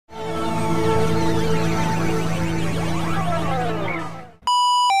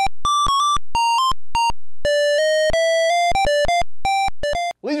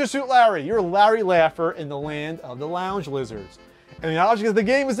Larry. You're Larry Laffer in the land of the lounge lizards. And the object of the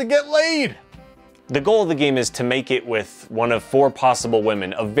game is to get laid. The goal of the game is to make it with one of 4 possible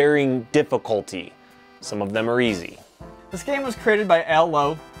women of varying difficulty. Some of them are easy. This game was created by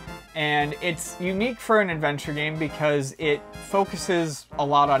Lowe, and it's unique for an adventure game because it focuses a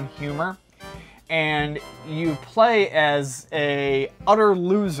lot on humor, and you play as a utter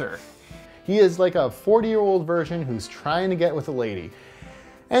loser. He is like a 40-year-old version who's trying to get with a lady.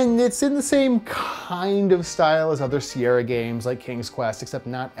 And it's in the same kind of style as other Sierra games like King's Quest, except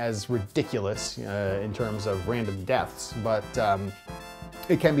not as ridiculous in terms of random deaths, but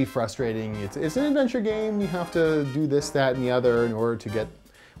it can be frustrating. It's an adventure game. You have to do this, that, and the other in order to get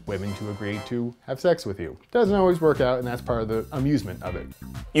women to agree to have sex with you. Doesn't always work out, and that's part of the amusement of it.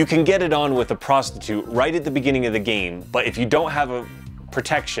 You can get it on with a prostitute right at the beginning of the game, but if you don't have a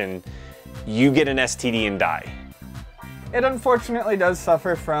protection, you get an STD and die. It unfortunately does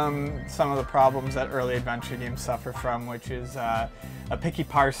suffer from some of the problems that early adventure games suffer from, which is a picky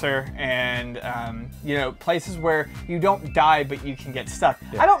parser and you know, places where you don't die but you can get stuck.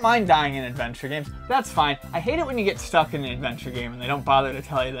 Yeah. I don't mind dying in adventure games. That's fine. I hate it when you get stuck in an adventure game and they don't bother to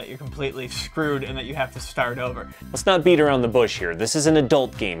tell you that you're completely screwed and that you have to start over. Let's not beat around the bush here. This is an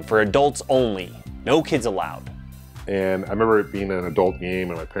adult game for adults only. No kids allowed. And I remember it being an adult game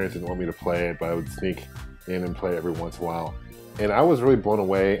and my parents didn't want me to play it, but I would sneak in and play every once in a while. And I was really blown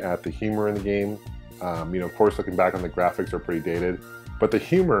away at the humor in the game. You know, of course, looking back on the graphics are pretty dated, but the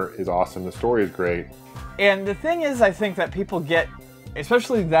humor is awesome. The story is great. And the thing is, I think that people get,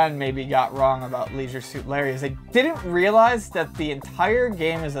 especially then maybe got wrong about Leisure Suit Larry, is they didn't realize that the entire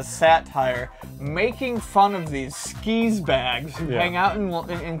game is a satire making fun of these skis bags who hang out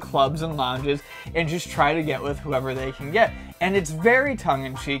in clubs and lounges and just try to get with whoever they can get. And it's very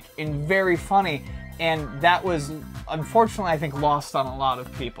tongue-in-cheek and very funny. And that was, unfortunately, I think, lost on a lot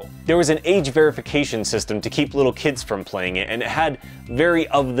of people. There was an age verification system to keep little kids from playing it, and it had very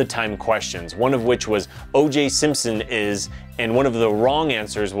of-the-time questions, one of which was, O.J. Simpson is, and one of the wrong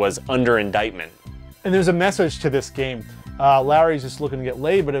answers was, under indictment. And there's a message to this game. Larry's just looking to get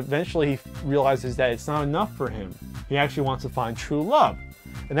laid, but eventually he realizes that it's not enough for him. He actually wants to find true love.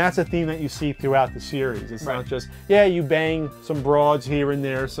 And that's a theme that you see throughout the series. It's not just, yeah, you bang some broads here and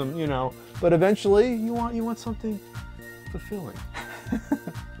there, some, you know, but eventually you want something fulfilling.